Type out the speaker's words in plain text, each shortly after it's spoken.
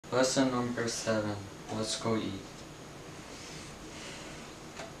Lesson number 7. Let's go eat.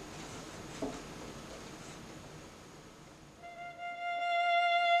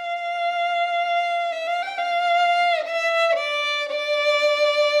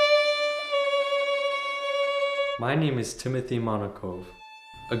 My name is Timothy Manakov,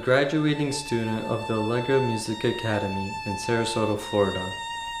 a graduating student of the Allegro Music Academy in Sarasota, Florida.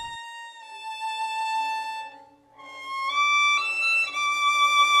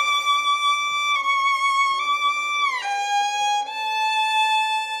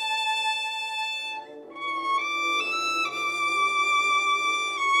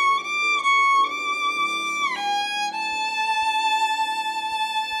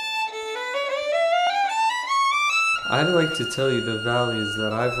 I'd like to tell you the values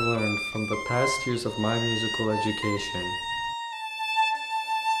that I've learned from the past years of my musical education.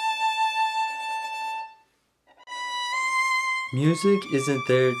 Music isn't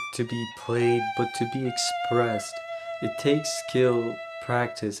there to be played, but to be expressed. It takes skill,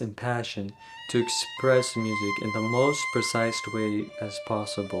 practice, and passion to express music in the most precise way as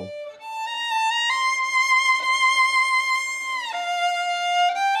possible.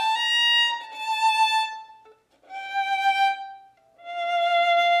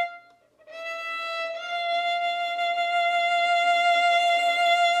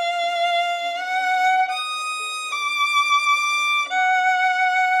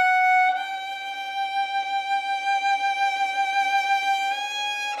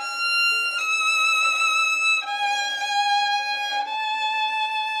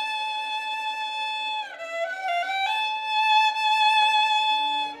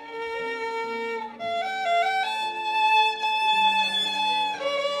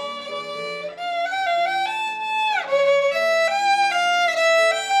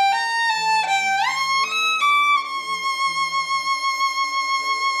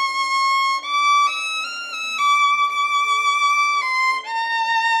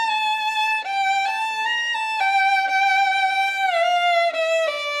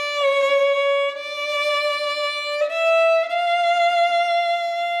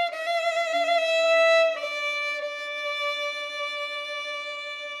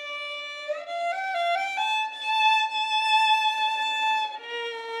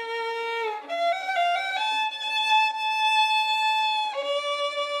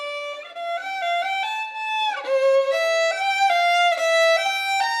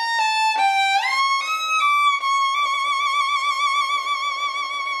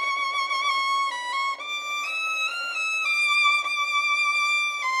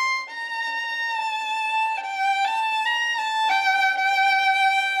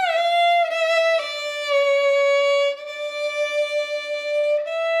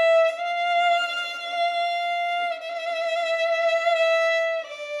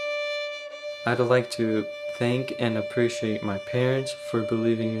 I'd like to thank and appreciate my parents for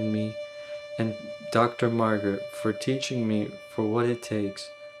believing in me, and Dr. Margaret for teaching me for what it takes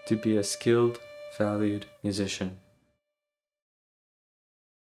to be a skilled, valued musician.